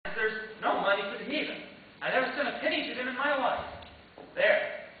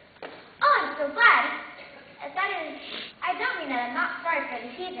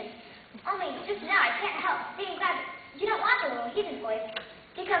Only just now I can't help being glad that you don't want the little heathen boys,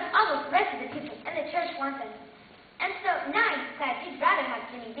 because all the rest of the people in the church want them. And so now I'm glad you'd rather have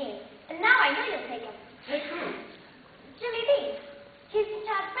Jimmy Bean. And now I know you'll take him. Take who? Jimmy Bean. He's the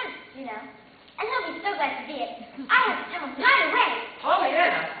child's friend, you know. And he'll be so glad to be it. I have to tell him right away.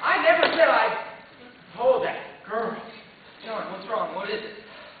 Pollyanna, I never said I'd... Hold that. Girls. John, what's wrong? What is it?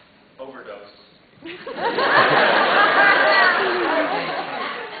 Overdose.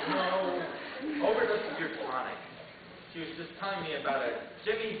 No. Overdose of your tonic. She was just telling me about a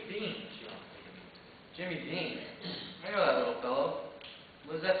Jimmy Bean she wants to give me. Jimmy Dean. I know that little fellow.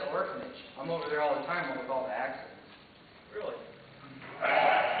 Lives at the orphanage. I'm over there all the time with all the accidents. Really?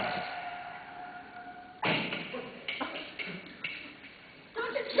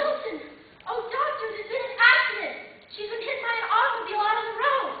 Dr. Tilton! Oh, doctor, there's been an accident. She's been hit by an automobile out on the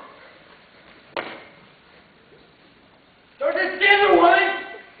road. Dr. Stanley!